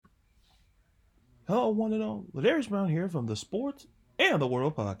Hello, one and all. Ladarius Brown here from the Sports and the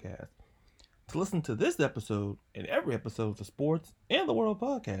World Podcast. To listen to this episode and every episode of the Sports and the World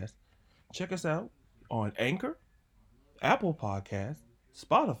Podcast, check us out on Anchor, Apple Podcasts,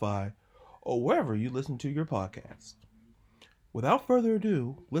 Spotify, or wherever you listen to your podcasts. Without further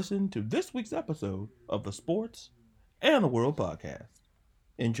ado, listen to this week's episode of the Sports and the World Podcast.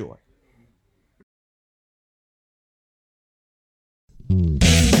 Enjoy.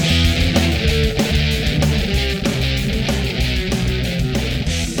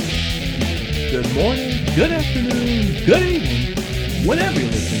 Good morning, good afternoon, good evening, whenever you're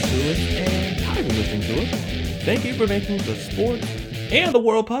listening to it and how you're listening to it. Thank you for making the Sports and the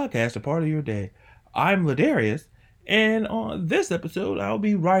World Podcast a part of your day. I'm Ladarius, and on this episode, I'll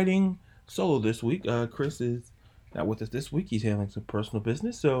be writing solo this week. Chris is not with us this week. He's handling some personal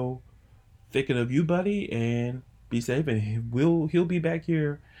business, so thinking of you, buddy, and be safe. And he'll be back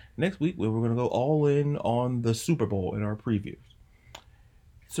here next week where we're going to go all in on the Super Bowl in our previews.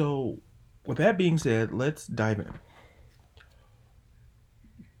 So, with that being said, let's dive in.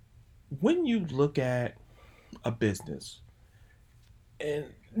 When you look at a business, and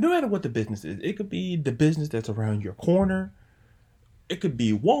no matter what the business is, it could be the business that's around your corner, it could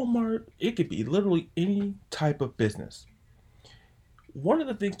be Walmart, it could be literally any type of business. One of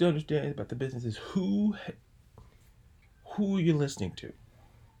the things to understand about the business is who you're listening to.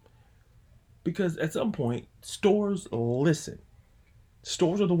 Because at some point, stores listen.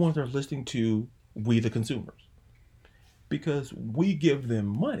 Stores are the ones that are listening to we, the consumers, because we give them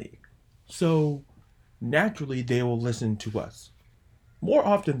money. So naturally, they will listen to us more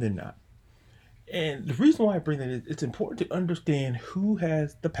often than not. And the reason why I bring that is it's important to understand who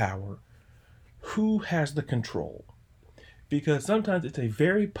has the power, who has the control, because sometimes it's a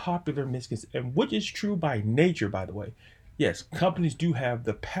very popular misconception, which is true by nature, by the way. Yes, companies do have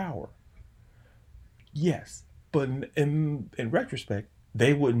the power. Yes, but in retrospect,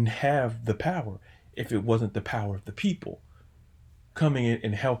 they wouldn't have the power if it wasn't the power of the people coming in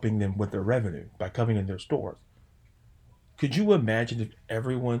and helping them with their revenue by coming in their stores. Could you imagine if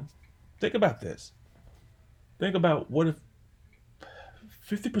everyone, think about this. Think about what if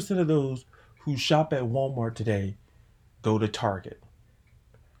 50% of those who shop at Walmart today go to Target?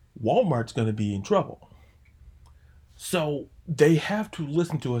 Walmart's going to be in trouble. So they have to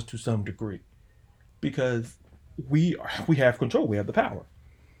listen to us to some degree, because we have control, we have the power.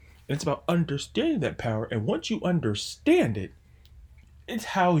 And it's about understanding that power, and once you understand it, it's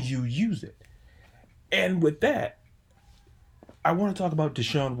how you use it. And with that, I want to talk about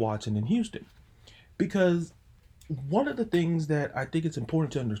Deshaun Watson in Houston, because one of the things that I think it's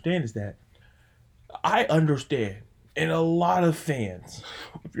important to understand is that I understand, and a lot of fans,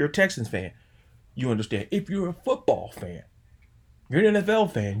 if you're a Texans fan, you understand. If you're a football fan, you're an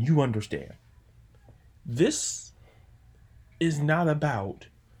NFL fan, you understand. This is not about,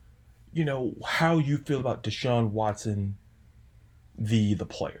 how you feel about Deshaun Watson, the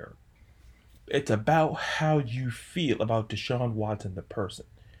player. It's about how you feel about Deshaun Watson, the person.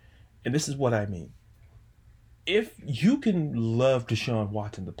 And this is what I mean. If you can love Deshaun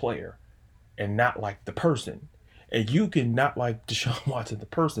Watson, the player, and not like the person, and you can not like Deshaun Watson, the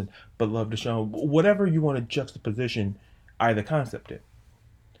person, but love Deshaun, whatever you want to juxtaposition either concept in.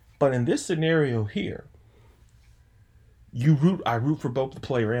 But in this scenario here, I root for both the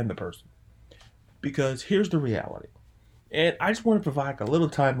player and the person. Because here's the reality. And I just want to provide a little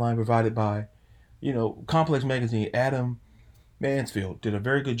timeline provided by, Complex Magazine. Adam Mansfield did a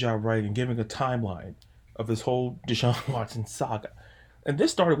very good job writing and giving a timeline of this whole Deshaun Watson saga. And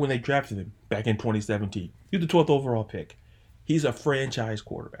this started when they drafted him back in 2017. He was the 12th overall pick. He's a franchise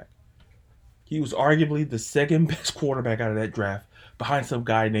quarterback. He was arguably the second best quarterback out of that draft, behind some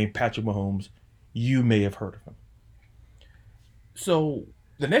guy named Patrick Mahomes. You may have heard of him. So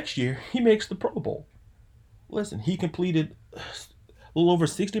the next year, he makes the Pro Bowl. Listen, he completed a little over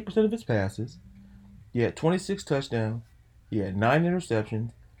 60% of his passes. He had 26 touchdowns. He had 9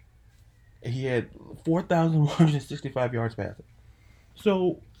 interceptions. He had 4,165 yards passing.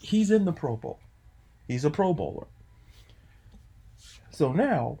 So he's in the Pro Bowl. He's a Pro Bowler. So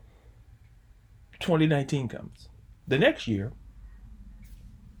now, 2019 comes. The next year,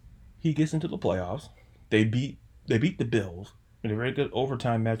 he gets into the playoffs. They beat the Bills in a very good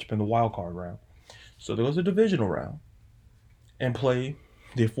overtime matchup in the wild card round. So there was a divisional round and play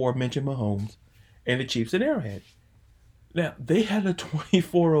the aforementioned Mahomes and the Chiefs in Arrowhead. Now, they had a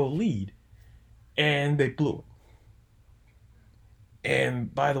 24-0 lead, and they blew it.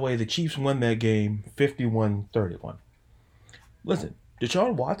 And by the way, the Chiefs won that game 51-31. Listen,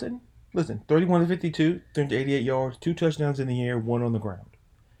 Deshaun Watson, 31 to 52, 388 yards, 2 touchdowns in the air, 1 on the ground.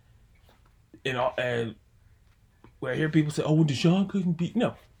 And where I hear people say, "Oh, when Deshaun couldn't beat,"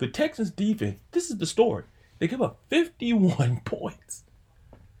 no, the Texans defense. This is the story. They give up 51 points.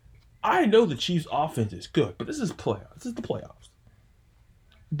 I know the Chiefs' offense is good, but this is playoffs. This is the playoffs.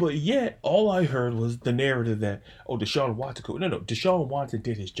 But yet, all I heard was the narrative that, oh, Deshaun Watson could. No, Deshaun Watson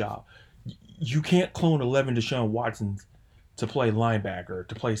did his job. You can't clone 11 Deshaun Watsons to play linebacker,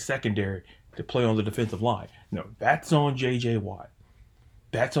 to play secondary, to play on the defensive line. No, that's on J.J. Watt.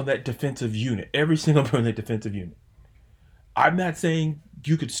 That's on that defensive unit. Every single person in that defensive unit. I'm not saying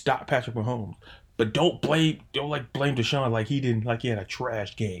you could stop Patrick Mahomes, but don't blame Deshaun like he had a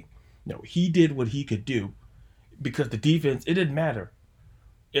trash game. No, he did what he could do because the defense, it didn't matter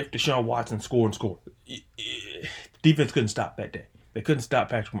if Deshaun Watson scored. Defense couldn't stop that day. They couldn't stop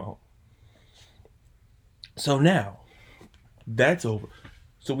Patrick Mahomes. So now, that's over.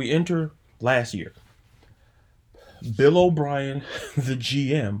 So we enter last year. Bill O'Brien, the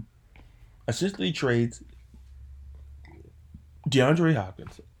GM, essentially trades DeAndre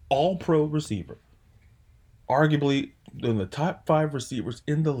Hopkins, all-pro receiver, arguably one of the top 5 receivers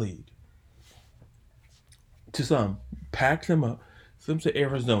in the league, to some, packs him up, sends him to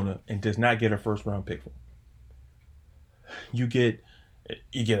Arizona, and does not get a first-round pick for him. You get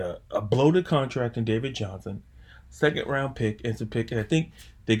a bloated contract in David Johnson, second-round pick, and some pick, and I think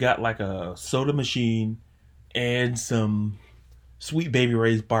they got like a soda machine and some Sweet Baby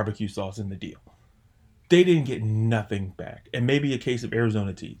Ray's barbecue sauce in the deal. They didn't get nothing back, and maybe a case of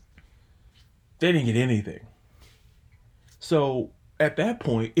Arizona tea. They didn't get anything. So at that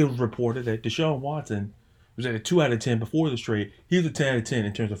point, it was reported that Deshaun Watson was at a 2 out of 10 before this trade. He was a 10 out of 10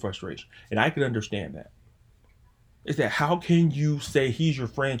 in terms of frustration, and I could understand that. Is that how can you say he's your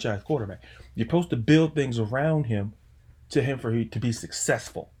franchise quarterback? You're supposed to build things around him for him to be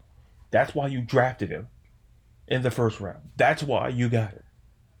successful. That's why you drafted him in the first round. That's why you got it.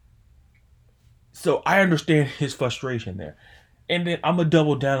 So I understand his frustration there. And then I'm going to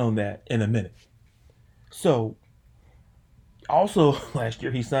double down on that in a minute. So, also last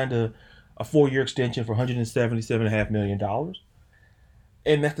year he signed a 4-year extension for $177.5 million.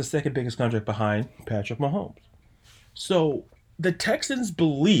 And that's the second biggest contract behind Patrick Mahomes. So the Texans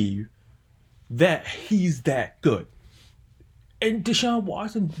believe that he's that good. And Deshaun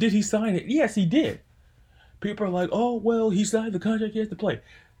Watson, did he sign it? Yes, he did. People are like, oh, well, he signed the contract, he has to play.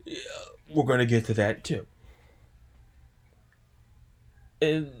 We're going to get to that too.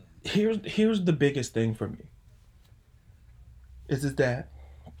 And here's the biggest thing for me. Is that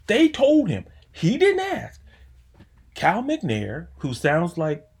they told him, he didn't ask. Cal McNair, who sounds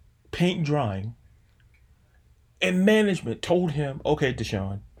like paint drying, and management told him, okay,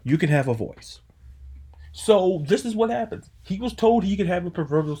 Deshaun, you can have a voice. So this is what happens. He was told he could have a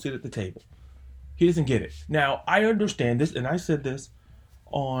proverbial seat at the table. He doesn't get it. Now, I understand this, and I said this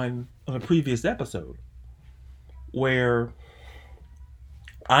on a previous episode, where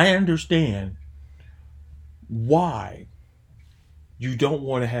I understand why you don't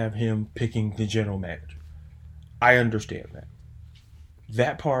want to have him picking the general manager. I understand that.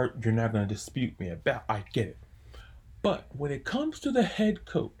 That part you're not going to dispute me about. I get it. But when it comes to the head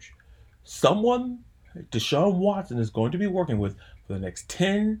coach, someone Deshaun Watson is going to be working with for the next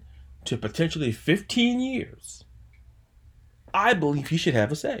 10 to potentially 15 years, I believe he should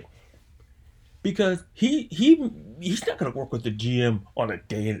have a say. Because he's not going to work with the GM on a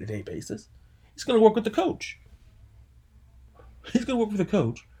day-to-day basis. He's going to work with the coach. He's going to work with the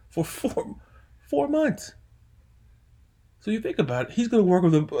coach for four months. So you think about it, he's going to work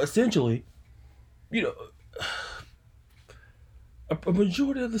with him essentially, a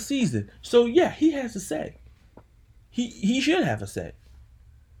majority of the season. So yeah, he has a say. He should have a say.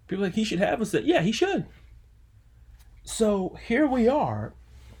 People are like, he should have a say. Yeah, he should. So here we are.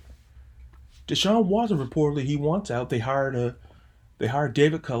 Deshaun Watson reportedly he wants out. They hired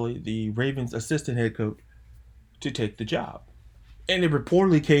David Culley, the Ravens assistant head coach, to take the job. And it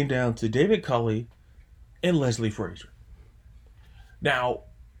reportedly came down to David Culley and Leslie Frazier. Now,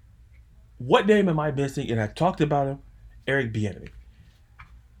 what name am I missing? And I talked about him, Eric Bieniemy.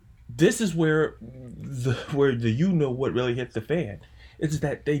 This is where the what really hit the fan. It's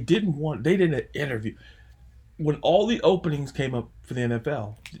that they didn't interview. When all the openings came up for the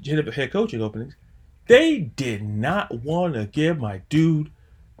NFL, head coaching openings, they did not want to give my dude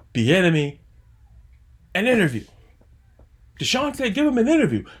Bieniemy an interview. Deshaun said, give him an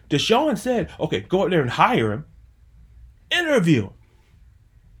interview. Deshaun said, okay, go out there and hire him. Interview him.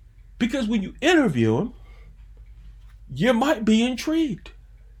 Because when you interview him, you might be intrigued.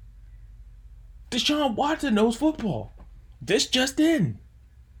 Deshaun Watson knows football. This just in.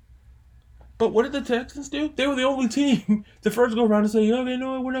 But what did the Texans do? They were the only team to first go around and say, okay,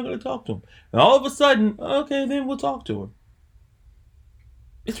 no, we're not going to talk to him. And all of a sudden, okay, then we'll talk to him.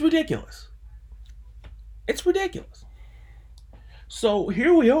 It's ridiculous. It's ridiculous. So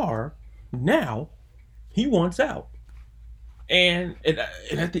here we are. Now, he wants out. And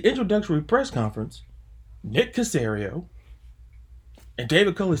at the introductory press conference, Nick Caserio and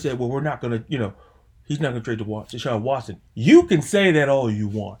David Culley said, well, we're not going to, he's not going to trade to Deshaun Watson. You can say that all you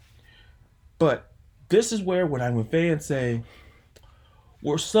want. But this is where when fans say,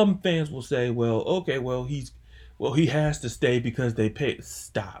 where some fans will say, well, okay, he has to stay because they pay.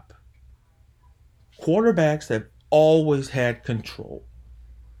 Stop. Quarterbacks have always had control.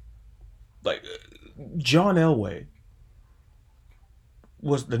 Like John Elway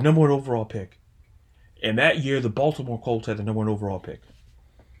was the number 1 overall pick. And that year, the Baltimore Colts had the number 1 overall pick.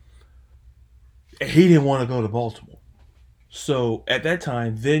 And he didn't want to go to Baltimore. So at that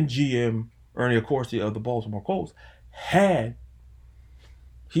time, then GM Ernie Accorsi of the Baltimore Colts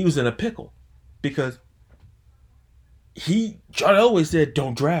he was in a pickle because John Elway said,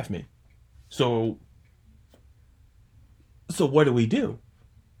 don't draft me. So what do we do?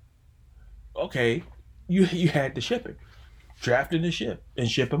 Okay, you had to ship him. Draft him and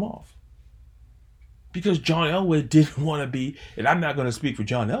ship him off. Because John Elway didn't want to be, and I'm not going to speak for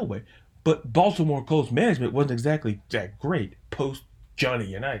John Elway, but Baltimore Colts management wasn't exactly that great post Johnny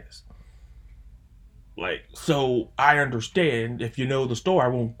Unitas. So I understand, if you know the story, I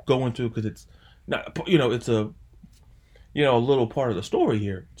won't go into it because it's not, it's a little part of the story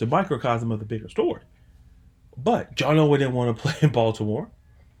here. It's a microcosm of the bigger story. But John Elway didn't want to play in Baltimore.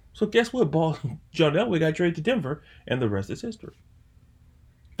 So guess what? John Elway got traded to Denver, and the rest is history.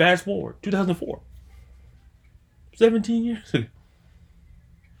 Fast forward, 2004. 17 years ago.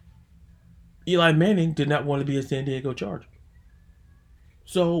 Eli Manning did not want to be a San Diego Charger.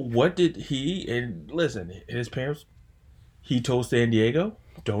 So what did he, and listen, his parents, he told San Diego,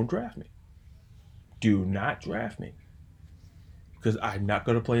 don't draft me. Do not draft me. Because I'm not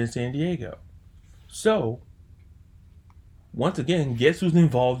going to play in San Diego. So, once again, guess who's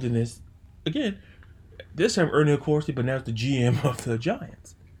involved in this? Again, this time Ernie Accorsi, but now it's the GM of the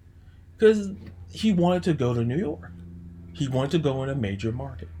Giants. Because he wanted to go to New York. He wanted to go in a major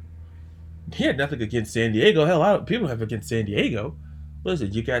market. He had nothing against San Diego. Hell, people have against San Diego.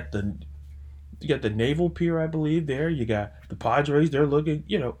 Listen, you got the Naval Pier, I believe, there. You got the Padres. They're looking,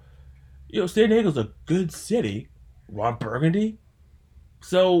 San Diego's a good city. Ron Burgundy.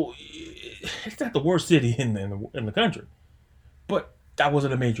 So it's not the worst city in the country. But that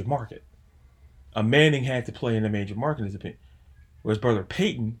wasn't a major market. A Manning had to play in a major market, in his opinion. Whereas brother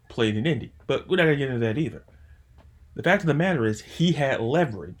Peyton played in Indy. But we're not going to get into that either. The fact of the matter is he had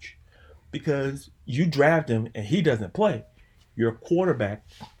leverage. Because you draft him and he doesn't play. Your quarterback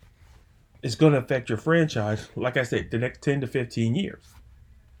is going to affect your franchise, like I said, the next 10 to 15 years.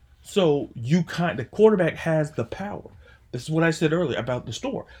 So the quarterback has the power. This is what I said earlier about the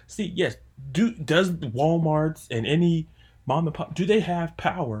store. See, yes, does Walmart's and any mom and pop, do they have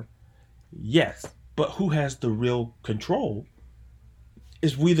power? Yes. But who has the real control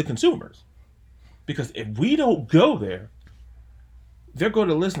is we the consumers. Because if we don't go there, they're going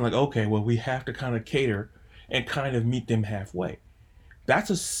to listen like, okay, well, we have to kind of cater and kind of meet them halfway. That's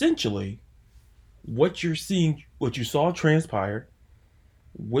essentially what you're seeing, what you saw transpire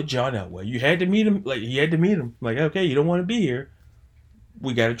with John Elway. You had to meet him, like, okay, you don't want to be here,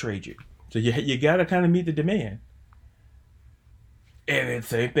 we got to trade you. So you got to kind of meet the demand. And it's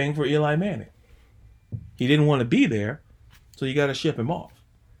the same thing for Eli Manning. He didn't want to be there, so you got to ship him off.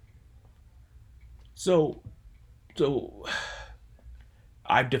 So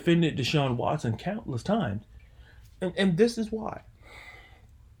I've defended Deshaun Watson countless times, and this is why.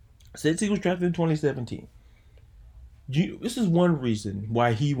 Since he was drafted in 2017, this is one reason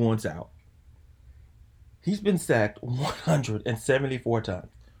why he wants out. He's been sacked 174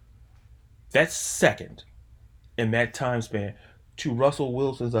 times. That's second in that time span to Russell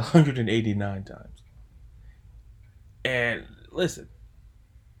Wilson's 189 times. And listen,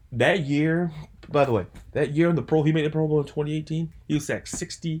 that year, by the way, that year in he made the Pro Bowl in 2018, he was sacked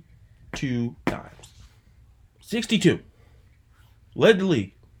 62 times. 62. Led the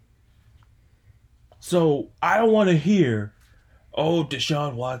league. So I don't want to hear,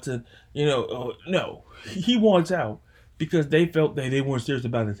 Deshaun Watson, no. He wants out because they felt they weren't serious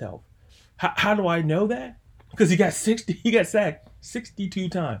about his health. How do I know that? Because he got sacked 62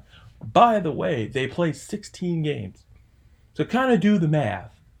 times. By the way, they played 16 games. So kind of do the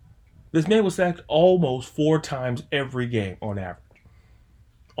math. This man was sacked almost 4 times every game on average.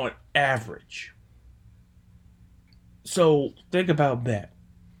 On average. So think about that.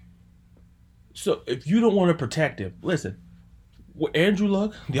 So if you don't want to protect him, listen. With Andrew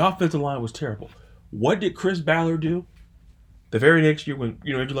Luck, the offensive line was terrible. What did Chris Ballard do? The very next year when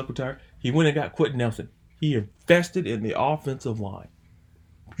Andrew Luck retired, he went and got Quentin Nelson. He invested in the offensive line.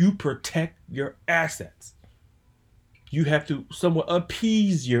 You protect your assets. You have to somewhat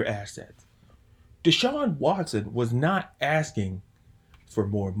appease your assets. Deshaun Watson was not asking for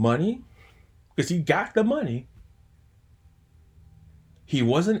more money because he got the money. He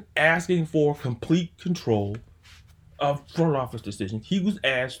wasn't asking for complete control of front office decisions. He was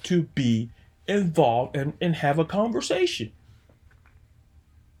asked to be involved and have a conversation.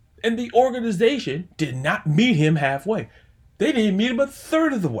 And the organization did not meet him halfway. They didn't meet him a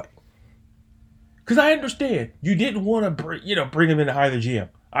third of the way. Because I understand you didn't want to bring him in to hire the GM.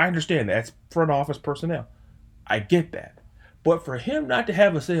 I understand that. That's front office personnel. I get that. But for him not to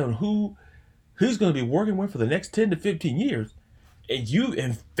have a say on who he's going to be working with for the next 10 to 15 years, and you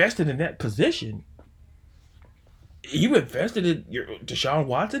invested in that position, you invested in Deshaun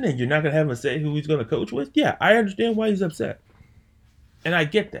Watson, and you're not going to have him say who he's going to coach with? Yeah, I understand why he's upset. And I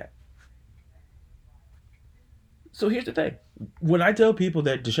get that. So here's the thing. When I tell people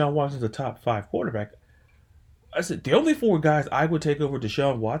that Deshaun Watson's a top 5 quarterback, I said the only 4 guys I would take over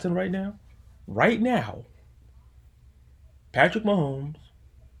Deshaun Watson right now, Patrick Mahomes,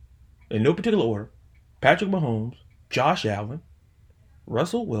 in no particular order, Patrick Mahomes, Josh Allen,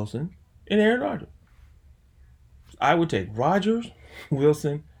 Russell Wilson, and Aaron Rodgers. I would take Rodgers,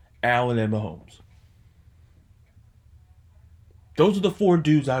 Wilson, Allen, and Mahomes. Those are the 4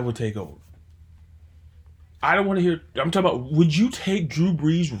 dudes I would take over. I don't want to hear. I'm talking about, would you take Drew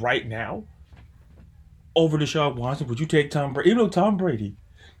Brees right now over Deshaun Watson? Would you take Tom Brady? Even though Tom Brady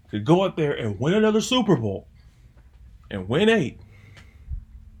could go up there and win another Super Bowl and win 8.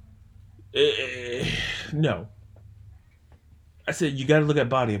 No. I said you got to look at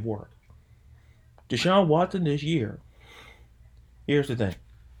body of work. Deshaun Watson this year, here's the thing.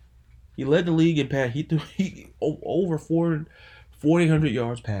 He led the league in pass. He threw over 4,800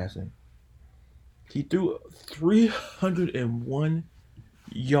 yards passing. He threw 301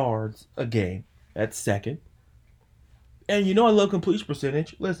 yards a game. That's second. And I love completion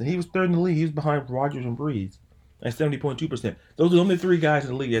percentage. Listen, he was third in the league. He was behind Rodgers and Brees at 70.2%. Those are the only 3 guys in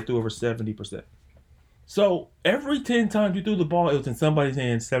the league that threw over 70%. So every 10 times you threw the ball, it was in somebody's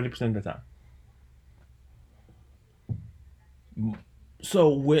hands 70% of the time. So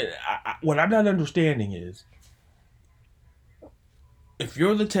what I'm not understanding is, if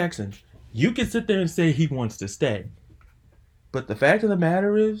you're the Texans, you can sit there and say he wants to stay. But the fact of the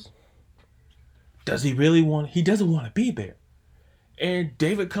matter is, does he really want? He doesn't want to be there. And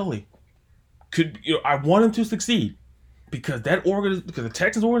David Culley I want him to succeed because because the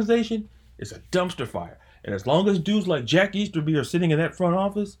Texans organization is a dumpster fire. And as long as dudes like Jack Easterby are sitting in that front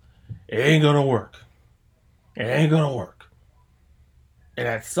office, it ain't gonna work. It ain't gonna work. And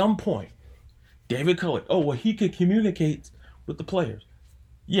at some point, David Culley, he can communicate with the players.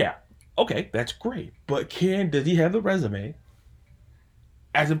 Yeah, okay, that's great. But does he have the resume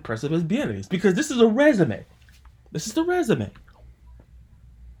as impressive as Bieniemy's? Because this is a resume. This is the resume.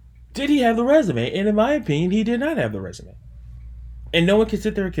 Did he have the resume? And in my opinion, he did not have the resume. And no one can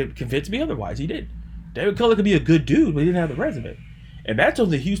sit there and convince me otherwise. He did. David Culley could be a good dude, but he didn't have the resume. And that's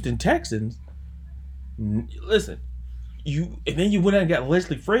on the Houston Texans. Listen, and then you went out and got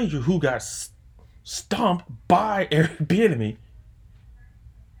Leslie Frazier, who got stomped by Eric Bieniemy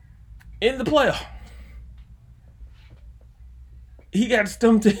in the playoff. He got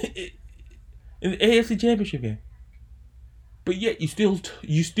stumped in the AFC Championship game. But yet you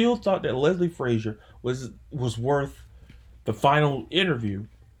still thought that Leslie Frazier was worth the final interview,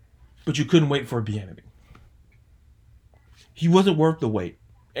 but you couldn't wait for Bieniemy. He wasn't worth the wait.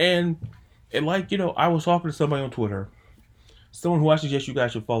 And I was talking to somebody on Twitter, someone who I suggest you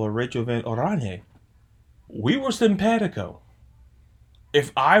guys should follow, Rachel Van Oranje. We were simpatico.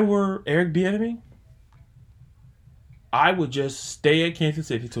 If I were Eric Bieniemy, I would just stay at Kansas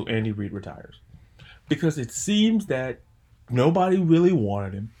City till Andy Reid retires. Because it seems that nobody really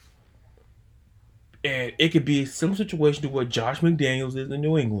wanted him. And it could be some situation to what Josh McDaniels is in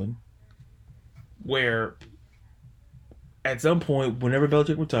New England, where at some point, whenever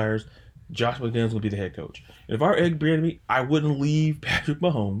Belichick retires, Josh McDaniels will be the head coach. And if I were Eric Bieniemy, I wouldn't leave Patrick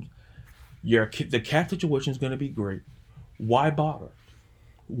Mahomes. The cap situation is going to be great. Why bother?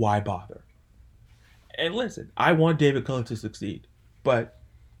 Why bother? And listen, I want David Culley to succeed. But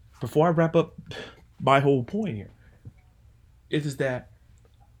before I wrap up my whole point here, is that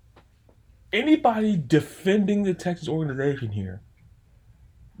anybody defending the Texas organization here,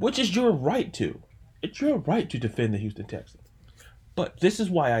 which is your right to. It's your right to defend the Houston Texans. But this is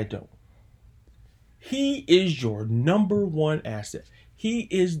why I don't. He is your number one asset. He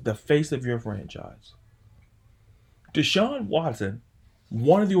is the face of your franchise. Deshaun Watson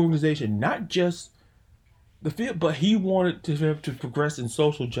wanted the organization not just the field, but he wanted to progress in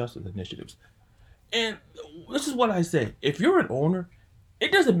social justice initiatives. And this is what I say: if you're an owner,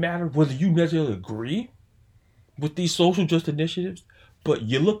 it doesn't matter whether you necessarily agree with these social justice initiatives, but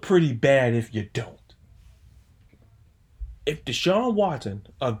you look pretty bad if you don't. If Deshaun Watson,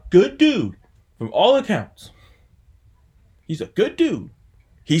 a good dude from all accounts, he's a good dude.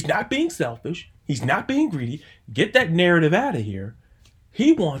 He's not being selfish. He's not being greedy. Get that narrative out of here.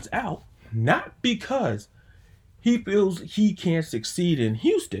 He wants out, not because he feels he can't succeed in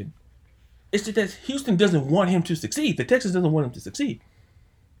Houston. It's just that Houston doesn't want him to succeed. The Texans doesn't want him to succeed.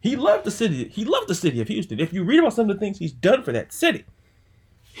 He loved the city. He loved the city of Houston. If you read about some of the things he's done for that city,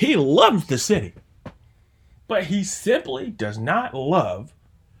 he loves the city. But he simply does not love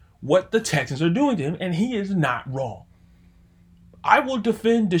what the Texans are doing to him, and he is not wrong. I will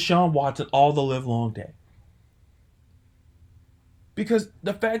defend Deshaun Watson all the live long day. Because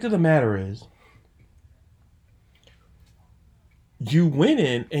the fact of the matter is, you went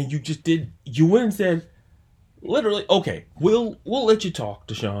in and you went and said, literally, okay, we'll let you talk,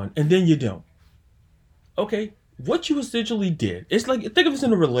 Deshaun, and then you don't. Okay, what you essentially did, it's like, think of this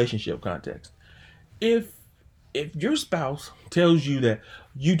in a relationship context. If your spouse tells you that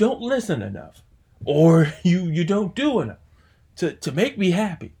you don't listen enough, or you don't do enough to make me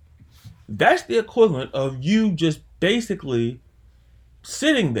happy, that's the equivalent of you just basically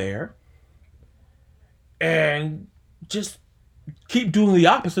sitting there and just keep doing the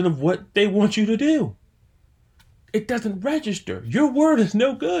opposite of what they want you to do. It doesn't register. Your word is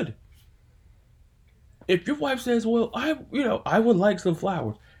no good. If your wife says, well, I would like some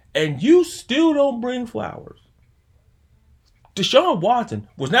flowers, and you still don't bring flowers. Deshaun Watson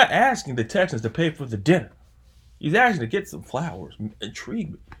was not asking the Texans to pay for the dinner. He's asking to get some flowers.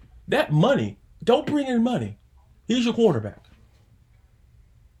 Intrigue me. That money, don't bring in money. He's your quarterback.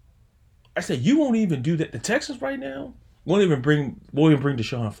 I said, you won't even do that. The Texans right now won't even bring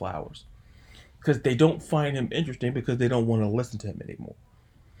Deshaun flowers because they don't find him interesting, because they don't want to listen to him anymore.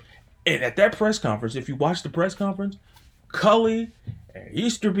 And at that press conference, if you watch the press conference, Cully and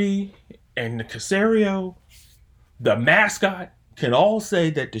Easterby and the Casario, the mascot, can all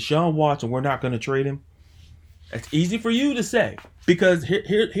say that Deshaun Watson, we're not going to trade him. That's easy for you to say, because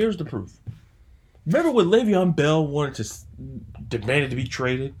here's the proof. Remember when Le'Veon Bell demanded to be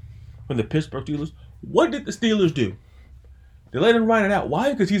traded from the Pittsburgh Steelers? What did the Steelers do? They let him ride it out.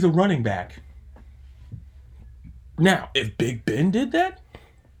 Why? Because he's a running back. Now, if Big Ben did that,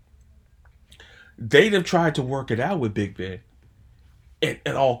 they'd have tried to work it out with Big Ben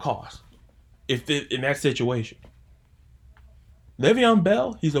at all costs. In that situation, Le'Veon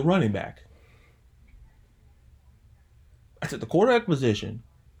Bell, he's a running back. I said the quarterback position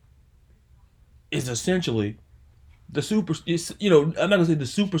is essentially the I'm not gonna say the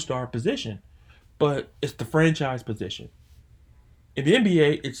superstar position, but it's the franchise position. In the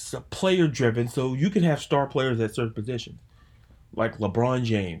NBA, it's a player driven, so you can have star players at certain positions, like LeBron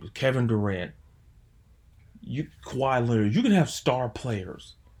James, Kevin Durant, Kawhi Leonard. You can have star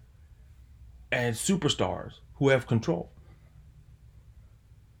players and superstars who have control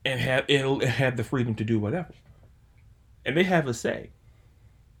and have the freedom to do whatever, and they have a say.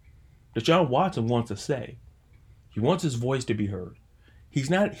 Deshaun Watson wants a say. He wants his voice to be heard. He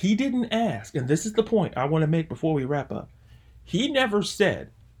didn't ask, and this is the point I want to make before we wrap up. He never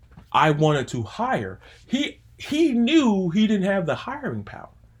said, I wanted to hire. He knew he didn't have the hiring power,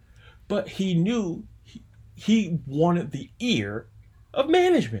 but he knew he wanted the ear of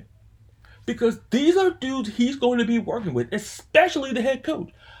management, because these are dudes he's going to be working with, especially the head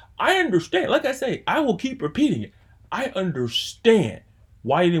coach. I understand. Like I say, I will keep repeating it. I understand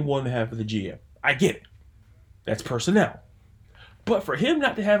why he didn't want to have the GM. I get it. That's personnel. But for him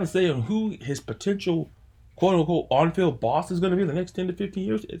not to have a say on who his potential quote-unquote on-field boss is going to be in the next 10 to 15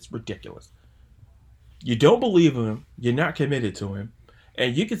 years, it's ridiculous. You don't believe in him. You're not committed to him.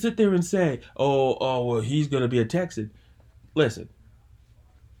 And you can sit there and say, well, he's going to be a Texan. Listen,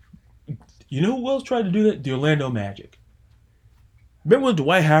 you know who else tried to do that? The Orlando Magic. Remember when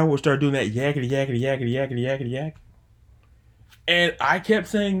Dwight Howard started doing that yakety, yakety, yakety, yakety, yakety, yak? And I kept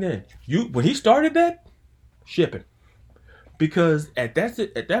saying then, when he started that, ship it. Because at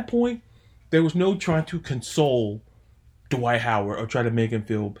that point, there was no trying to console Dwight Howard or try to make him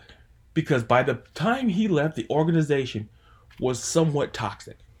feel, because by the time he left, the organization was somewhat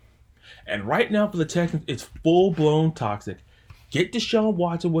toxic. And right now for the Texans, it's full-blown toxic. Get Deshaun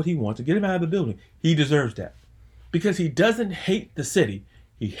Watson what he wants and get him out of the building. He deserves that. Because he doesn't hate the city.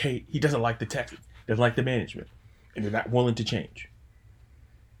 He doesn't like the Texans. They like the management, and they're not willing to change.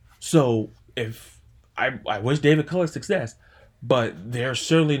 So if I wish David Cullen success, but they're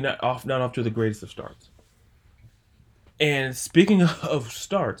certainly not off to the greatest of starts. And speaking of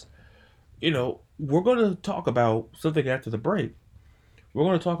starts, we're going to talk about something after the break. We're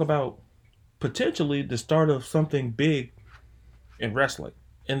going to talk about potentially the start of something big in wrestling,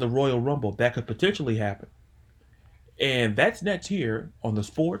 in the Royal Rumble, that could potentially happen. And that's next here on the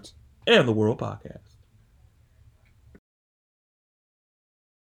Sports and the World podcast.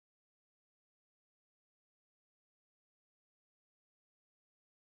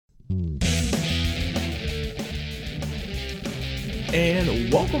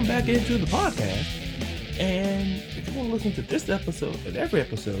 And welcome back into the podcast. And if you want to listen to this episode and every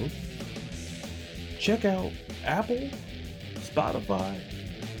episode, check out Apple, Spotify,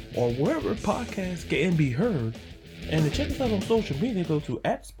 or wherever podcasts can be heard. And to check us out on social media, go to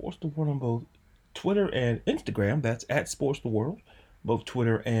 @SportsTheWorld on both Twitter and Instagram. That's @SportsTheWorld, both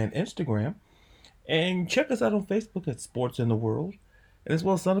Twitter and Instagram. And check us out on Facebook at Sports in the World. And as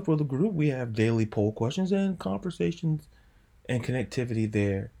well as sign up for the group, we have daily poll questions and conversations and connectivity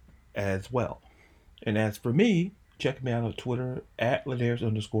there as well. And as for me, check me out on Twitter at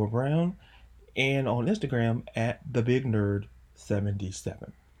Ladarius_Brown and on Instagram at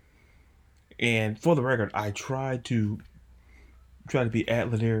TheBigNerd77. And for the record, I try to be at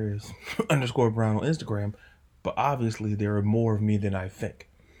Ladarius_Brown on Instagram, but obviously there are more of me than I think.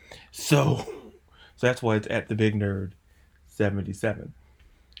 So that's why it's at TheBigNerd77.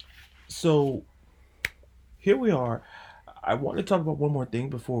 So here we are. I want to talk about one more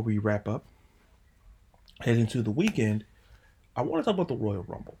thing before we wrap up. Heading to the weekend, I want to talk about the Royal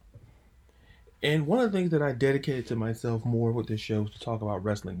Rumble. And one of the things that I dedicated to myself more with this show is to talk about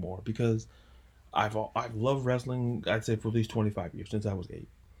wrestling more, because I've loved wrestling, I'd say, for at least 25 years, since I was 8.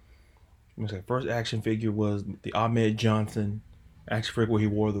 My first action figure was the Ahmed Johnson action figure where he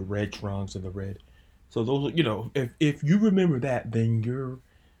wore the red trunks and the red. So those, if you remember that, then you're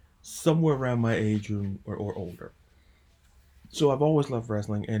somewhere around my age or older. So I've always loved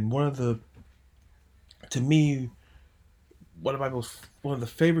wrestling, and to me, one of the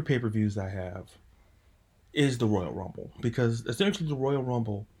favorite pay-per-views I have is the Royal Rumble, because essentially the Royal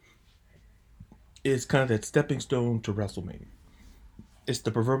Rumble is kind of that stepping stone to WrestleMania. It's the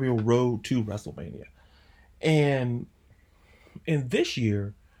proverbial road to WrestleMania. And in this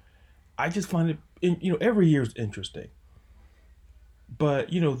year, I just find it, every year is interesting. But,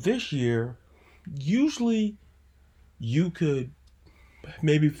 this year, usually you could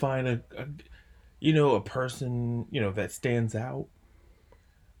maybe find a person, that stands out.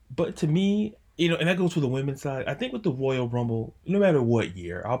 But to me, and that goes for the women's side, I think with the Royal Rumble, no matter what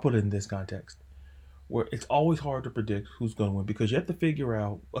year, I'll put it in this context, where it's always hard to predict who's going to win, because you have to figure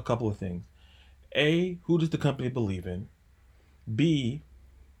out a couple of things. A, who does the company believe in? B,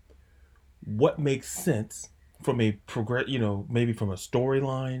 what makes sense from a maybe from a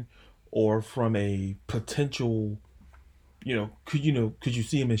storyline or from a potential, could you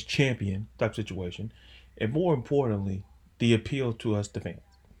see him as champion type situation? And more importantly, the appeal to us, the fans.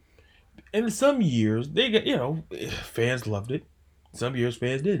 And in some years, they get, fans loved it. Some years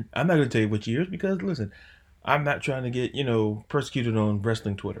fans didn't. I'm not going to tell you which years, because listen, I'm not trying to get, persecuted on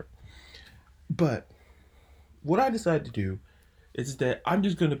wrestling Twitter. But what I decided to do is that I'm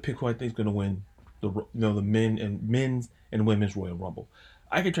just going to pick who I think is going to win the men's and women's Royal Rumble.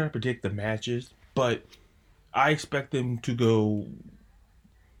 I can try to predict the matches, but I expect them to go.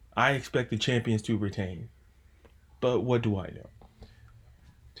 I expect the champions to retain. But what do I know?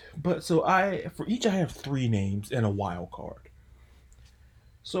 But so for each I have 3 names and a wild card.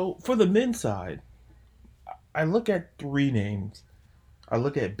 So for the men's side, I look at 3 names. I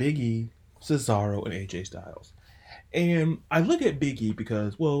look at Big E, Cesaro, and AJ Styles. And I look at Big E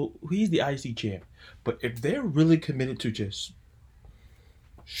because, well, he's the IC champ. But if they're really committed to just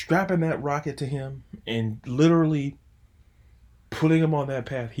strapping that rocket to him and literally putting him on that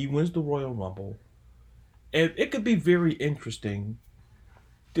path, he wins the Royal Rumble. And it could be very interesting.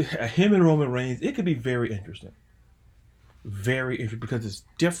 Him and Roman Reigns, it could be very interesting. Very interesting, because it's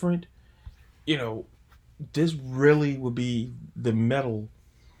different. This really would be the metal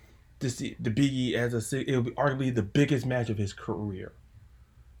to see the Big E as it would be arguably the biggest match of his career.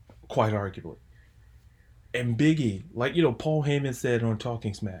 Quite arguably. And Big E, like, Paul Heyman said on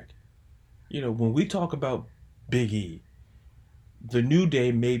Talking Smack, when we talk about Big E, the New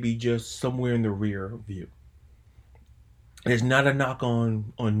Day may be just somewhere in the rear view. It's not a knock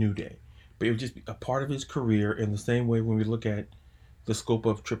on New Day, but it would just be a part of his career, in the same way when we look at the scope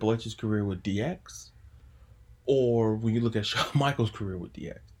of Triple H's career with DX, or when you look at Shawn Michaels' career with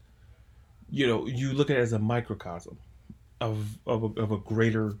DX. You look at it as a microcosm of a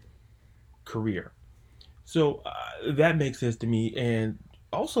greater career. So that makes sense to me. And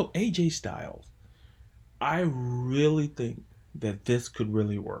also AJ Styles. I really think that this could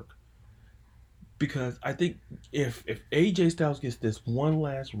really work because I think if AJ Styles gets this one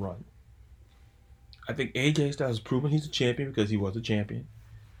last run, I think AJ Styles has proven he's a champion because he was a champion.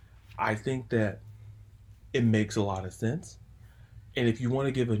 I think that it makes a lot of sense. And if you want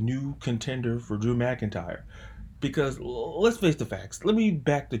to give a new contender for Drew McIntyre, because let's face the facts. Let me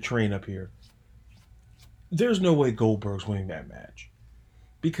back the train up here. There's no way Goldberg's winning that match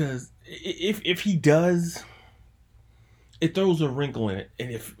because if he does, it throws a wrinkle in it.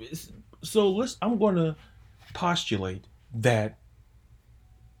 And if so, I'm going to postulate that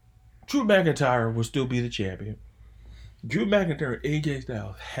Drew McIntyre will still be the champion. Drew McIntyre, AJ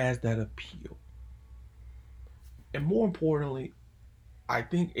Styles has that appeal, and more importantly, I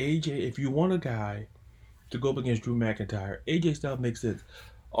think AJ. If you want a guy to go up against Drew McIntyre, AJ Styles makes sense.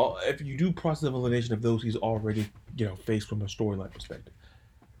 If you do process of elimination of those he's already faced from a storyline perspective.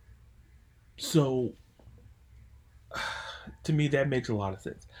 So to me that makes a lot of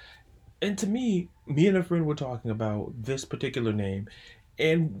sense. And to me and a friend were talking about this particular name,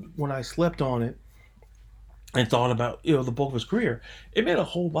 and when I slept on it and thought about the bulk of his career, it made a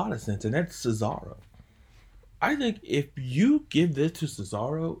whole lot of sense, and that's Cesaro. I think if you give this to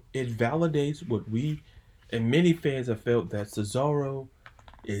Cesaro, it validates what we and many fans have felt, that Cesaro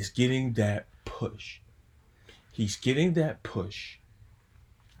is getting that push. He's getting that push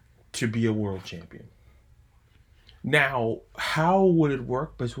to be a world champion. Now, how would it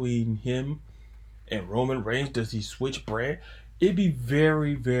work between him and Roman Reigns? Does he switch brand? It'd be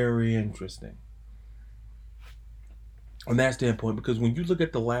very, very interesting on that standpoint, because when you look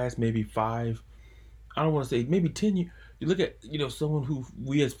at the last maybe 5, I don't want to say maybe 10 years, you look at someone who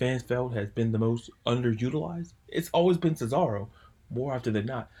we as fans felt has been the most underutilized. It's always been Cesaro, more often than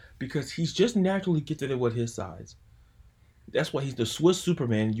not, because he's just naturally gifted at what his size. That's why he's the Swiss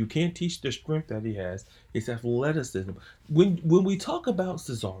Superman. You can't teach the strength that he has. It's athleticism. When we talk about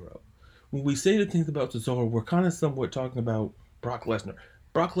Cesaro, when we say the things about Cesaro, we're kind of somewhat talking about Brock Lesnar.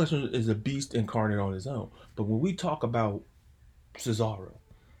 Brock Lesnar is a beast incarnate on his own. But when we talk about Cesaro,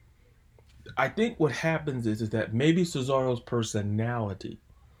 I think what happens is that maybe Cesaro's personality,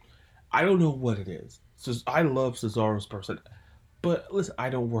 I don't know what it is. I love Cesaro's person, but listen, I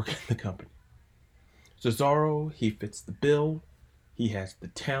don't work in the company. Cesaro, he fits the bill, he has the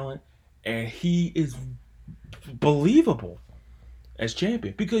talent, and he is believable as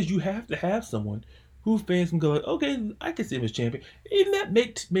champion, because you have to have someone who fans can go like, okay, I can see him as champion. Even that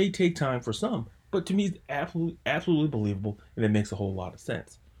may take time for some, but to me, it's absolutely believable, and it makes a whole lot of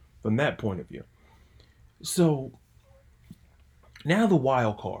sense from that point of view. So now the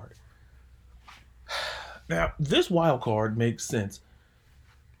wild card. Now this wild card makes sense.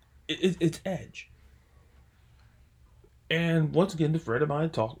 It's Edge. And once again, the friend of mine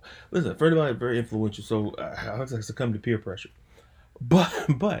talk. Listen, a friend of mine is very influential, so I succumb to peer pressure.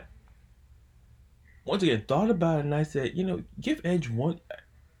 But once again, thought about it, and I said, give Edge one.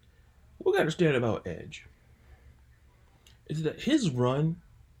 What we gotta understand about Edge is that his run,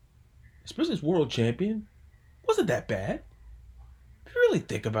 especially as world champion, wasn't that bad. If you really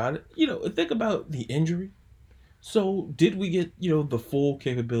think about it, think about the injury. So did we get the full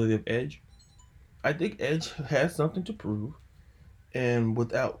capability of Edge? I think Edge has something to prove, and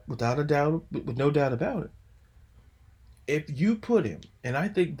without a doubt, with no doubt about it, if you put him, and I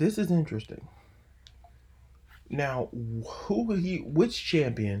think this is interesting. Now, which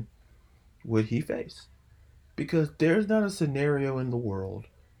champion would he face? Because there's not a scenario in the world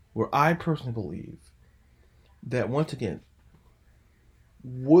where I personally believe that, once again,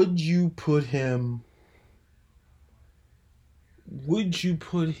 would you put him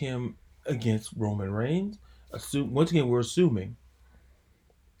against Roman Reigns? Once again, we're assuming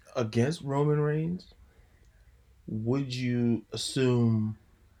against Roman Reigns. Would you assume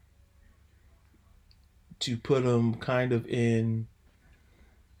to put him kind of in,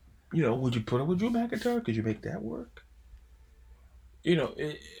 would you put him with Drew McIntyre? Could you make that work?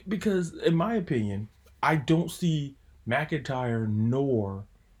 Because in my opinion, I don't see McIntyre nor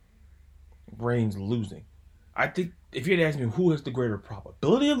Reigns losing. I think if you had asked me who has the greater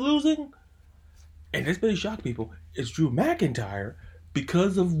probability of losing, and this may shock people, it's Drew McIntyre,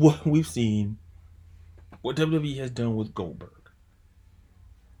 because of what we've seen, what WWE has done with Goldberg.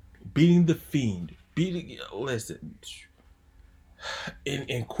 Beating The Fiend. Listen,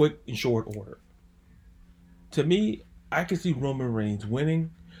 in quick and short order. To me, I can see Roman Reigns winning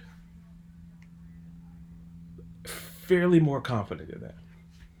fairly more confident in that.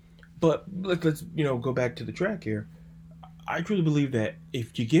 But let's go back to the track here. I truly believe that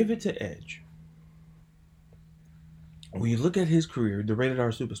if you give it to Edge, when you look at his career, the rated R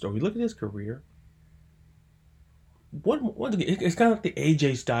superstar, we look at his career. Once again, it's kind of like the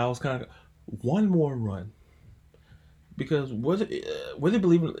AJ Styles kind of one more run, because whether you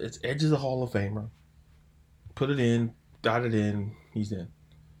believe it's Edge is a Hall of Famer, put it in, got it in, he's in.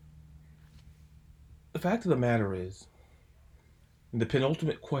 The fact of the matter is, the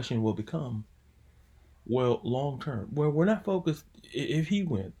penultimate question will become, well, long term, where we're not focused. If he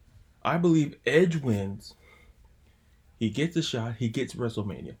wins, I believe Edge wins. He gets a shot. He gets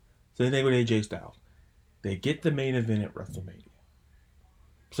WrestleMania. Same thing with AJ Styles. They get the main event at WrestleMania.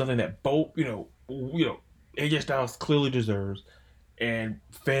 Something that both, AJ Styles clearly deserves, and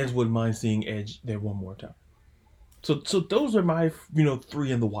fans wouldn't mind seeing Edge there one more time. So those are my,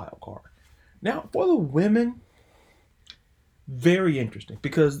 three in the wild card. Now for the women, very interesting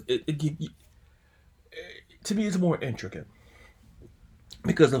because to me it's more intricate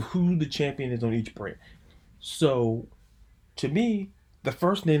because of who the champion is on each brand. So to me, the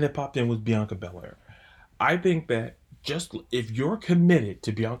first name that popped in was Bianca Belair. I think that just if you're committed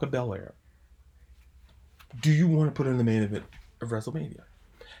to Bianca Belair, do you want to put her in the main event of WrestleMania?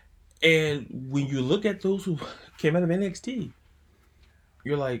 And when you look at those who came out of NXT,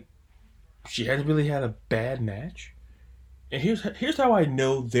 you're like, she hasn't really had a bad match. And here's how I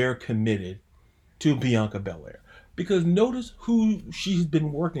know they're committed to Bianca Belair. Because notice who she's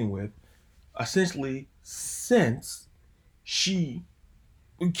been working with essentially since she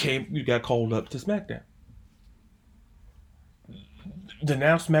got called up to SmackDown. The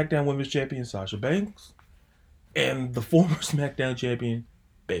now SmackDown Women's Champion Sasha Banks and the former SmackDown Champion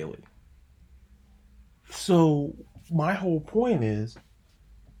Bayley. So my whole point is,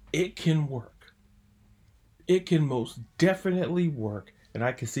 it can work. It can most definitely work, and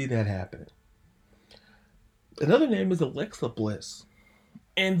I can see that happening. Another name is Alexa Bliss.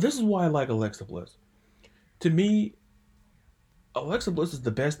 And this is why I like Alexa Bliss. To me, Alexa Bliss is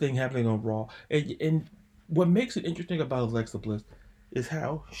the best thing happening on Raw. And what makes it interesting about Alexa Bliss is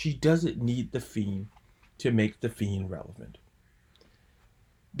how she doesn't need The Fiend to make The Fiend relevant.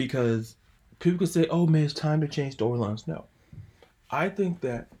 Because people can say, oh man, it's time to change storylines. No. I think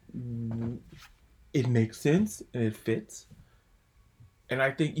that it makes sense and it fits. And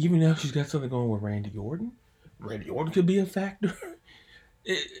I think even now she's got something going with Randy Orton. Randy Orton could be a factor.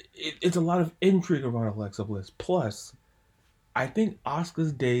 It's a lot of intrigue around Alexa Bliss. Plus, I think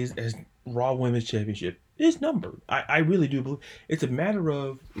Asuka's days as Raw Women's Championship is numbered. I really do believe it's a matter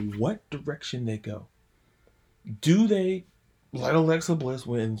of what direction they go. Do they let Alexa Bliss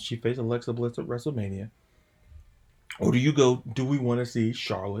win? She faced Alexa Bliss at WrestleMania. Or do we want to see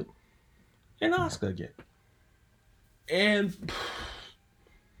Charlotte and Asuka again? And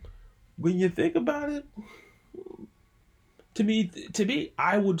when you think about it, to me,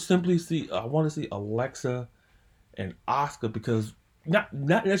 I would simply I want to see Alexa and Asuka because not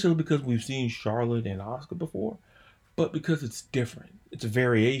necessarily because we've seen Charlotte and Asuka before, but because it's different. It's a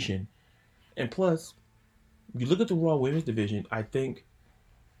variation. And plus, you look at the Raw Women's division, I think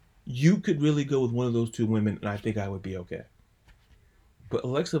you could really go with one of those two women, and I think I would be okay. But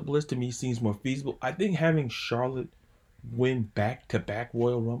Alexa Bliss to me seems more feasible. I think having Charlotte win back-to-back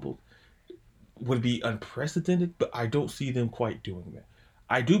Royal Rumbles would be unprecedented, but I don't see them quite doing that.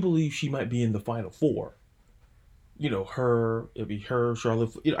 I do believe she might be in the Final Four. It'd be her,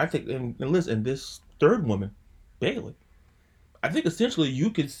 Charlotte. I think, and listen, this third woman, Bayley. I think essentially you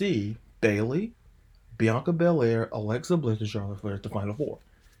could see Bayley, Bianca Belair, Alexa Bliss, and Charlotte Flair at the Final Four.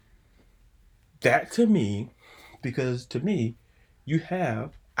 That to me, because to me, you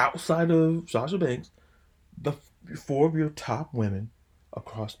have, outside of Sasha Banks, the four of your top women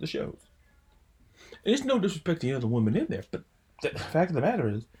across the shows. And it's no disrespect to the other women in there, but the fact of the matter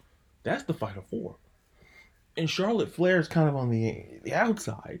is, that's the Final Four. And Charlotte Flair is kind of on the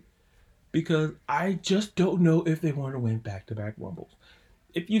outside because I just don't know if they want to win back-to-back Rumbles.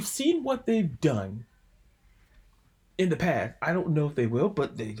 If you've seen what they've done in the past, I don't know if they will,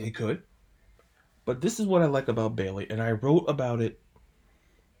 but they could. But this is what I like about Bayley, and I wrote about it.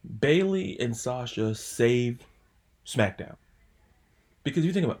 Bayley and Sasha saved SmackDown. Because if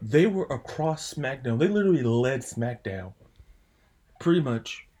you think about it, they were across SmackDown. They literally led SmackDown pretty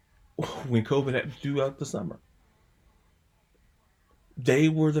much when COVID happened throughout the summer. They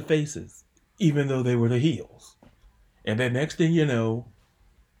were the faces, even though they were the heels. And then next thing you know,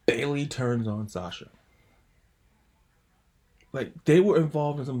 Bayley turns on Sasha. Like, they were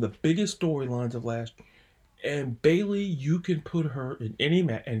involved in some of the biggest storylines of last year. And Bayley, you can put her in any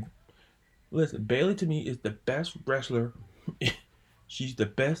match. And listen, Bayley to me is the best wrestler. She's the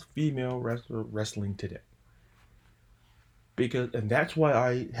best female wrestler wrestling today. And that's why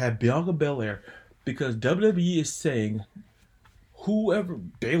I have Bianca Belair, because WWE is saying whoever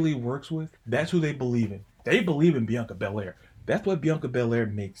Bayley works with, that's who they believe in. They believe in Bianca Belair. That's why Bianca Belair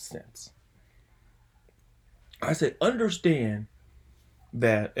makes sense. I say understand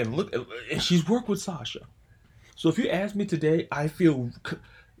that, and look, and she's worked with Sasha. So if you ask me today, I feel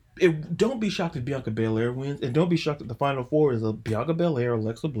don't be shocked if Bianca Belair wins, and don't be shocked that the final four is a Bianca Belair,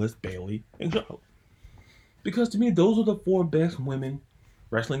 Alexa Bliss, Bayley, and Charlotte. Because to me, those are the four best women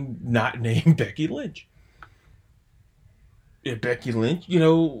wrestling, not named Becky Lynch. If Becky Lynch,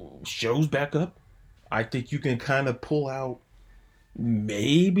 shows back up, I think you can kind of pull out.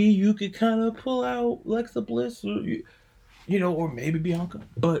 Maybe you could kind of pull out Alexa Bliss, or maybe Bianca.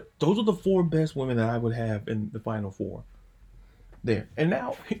 But those are the four best women that I would have in the final four. There. And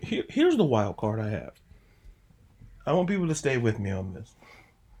now, here's the wild card I have. I want people to stay with me on this.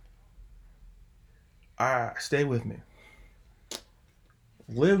 Stay with me.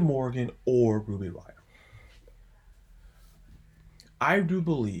 Liv Morgan or Ruby Riott. I do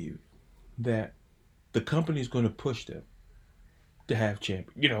believe that the company is going to push them to have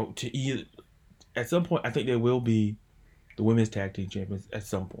champion. To either at some point, I think they will be the women's tag team champions at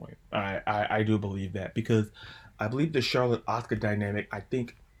some point. I do believe that, because I believe the Charlotte Asuka dynamic. I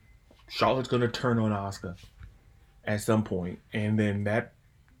think Charlotte's going to turn on Asuka at some point, and then that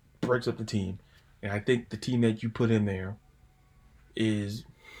breaks up the team. And I think the team that you put in there is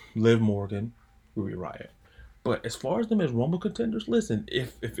Liv Morgan, Ruby Riott. But as far as them as Rumble contenders, listen,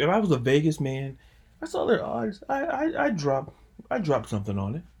 if I was a Vegas man, I saw their odds. I dropped something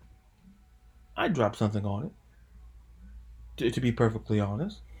on it. I dropped something on it. To be perfectly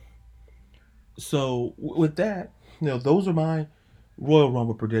honest. So with that, those are my Royal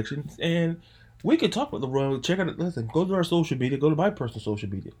Rumble predictions, and we can talk about the Royal. Check out it. Listen, go to our social media. Go to my personal social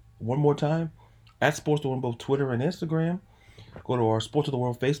media. One more time, at Sports of the World, both Twitter and Instagram. Go to our Sports of the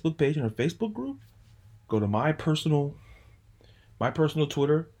World Facebook page and our Facebook group. Go to my personal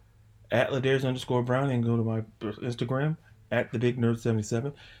Twitter, at Ladarius_Brown, and go to my Instagram, at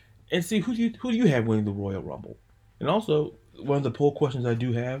TheBigNerd77, and see who do you have winning the Royal Rumble. And also, one of the poll questions I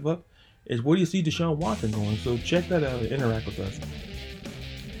do have up is, where do you see Deshaun Watson going? So check that out and interact with us.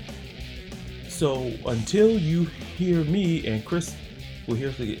 So until you hear me, and Chris will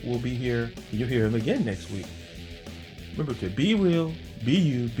be here, you'll hear him again next week. Remember to be real, be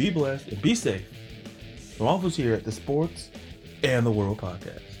you, be blessed, and be safe. From all of us here at the Sports and the World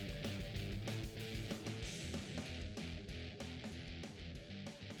Podcast.